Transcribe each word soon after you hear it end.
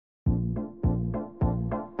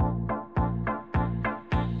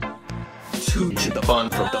2 to the fun,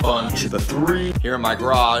 from the fun to the 3. Here in my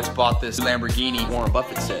garage, bought this Lamborghini. Warren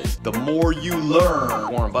Buffett says, the more you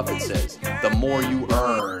learn, Warren Buffett says, the more you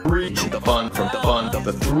earn. 3 to the fun, from the fun to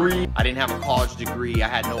the 3. I didn't have a college degree, I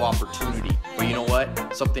had no opportunity. But you know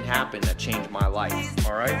what? Something happened that changed my life.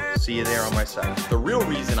 Alright, see you there on my side. The real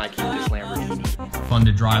reason I keep this Lamborghini. Fun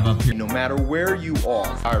to drive up here. No matter where you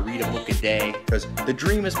are, I read a book a day, because the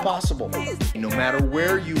dream is possible. No matter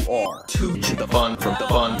where you are. 2 to the fun, from the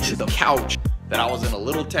fun to the couch. That I was in a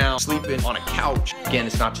little town, sleeping on a couch. Again,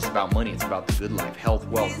 it's not just about money, it's about the good life, health,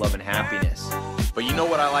 wealth, love, and happiness. But you know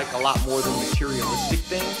what I like a lot more than materialistic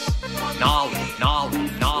things? Knowledge.